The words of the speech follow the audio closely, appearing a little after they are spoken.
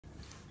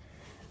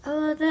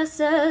Oh,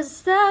 this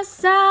is the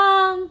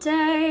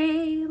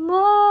Sunday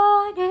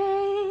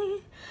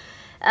morning.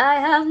 I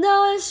have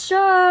no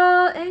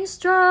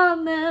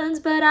instruments,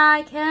 but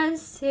I can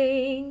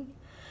sing.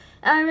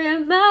 I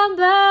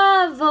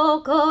remember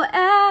vocal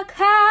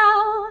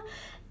echo.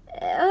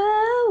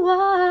 It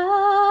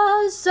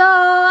was, so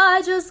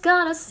I just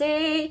gonna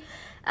sing.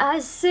 I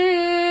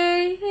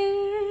sing.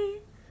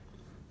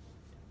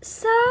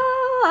 So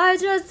I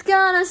just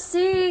gonna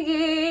sing,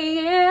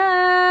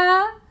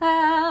 yeah.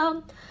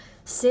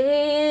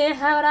 See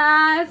how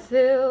I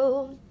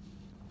feel.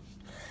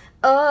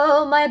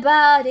 Oh, my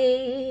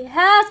body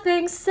has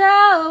been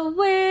so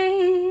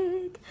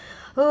weak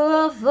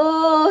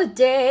for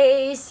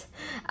days.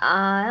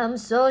 I am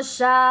so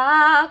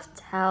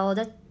shocked how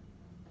the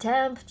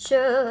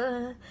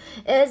temperature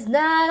is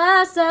not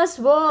as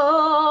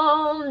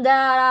warm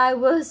that I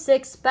was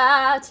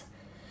expect.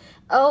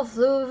 Oh,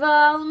 flew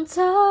from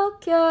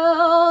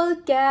Tokyo,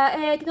 get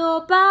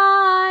ignored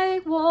by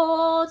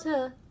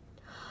water.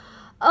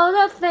 All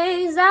the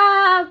things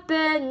I've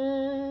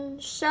been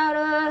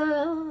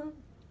shattered.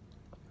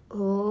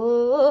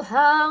 Oh,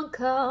 Hong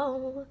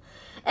Kong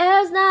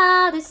is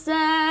not the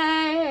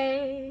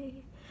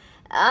same.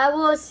 I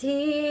was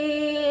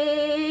here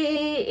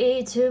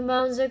 2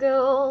 months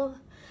ago.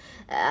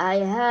 I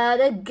had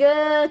a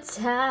good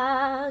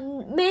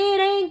time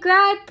meeting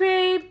great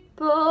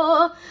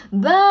people,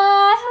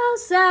 but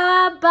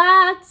also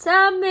bad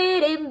time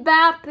meeting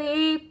bad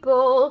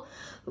people.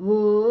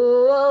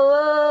 Whoa,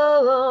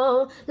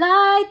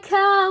 light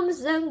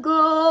comes and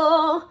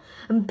go,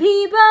 and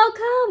people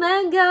come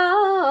and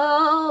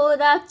go.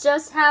 That's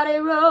just how they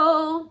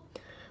roll.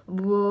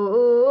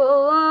 Whoa,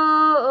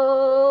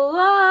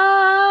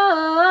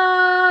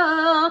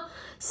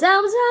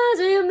 sometimes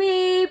you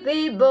meet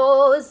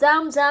people,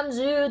 sometimes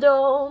you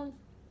don't.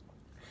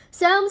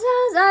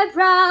 Sometimes I'm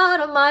proud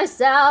of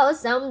myself,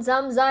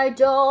 sometimes I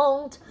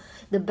don't.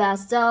 The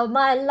best of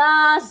my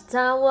last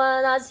time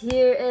when I was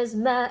here is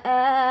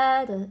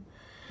mad.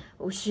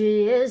 Oh,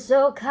 she is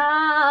so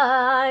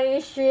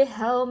kind, she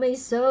helped me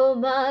so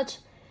much.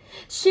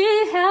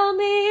 She helped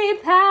me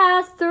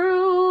pass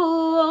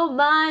through all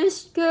my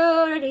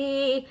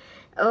security.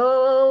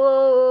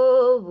 Oh,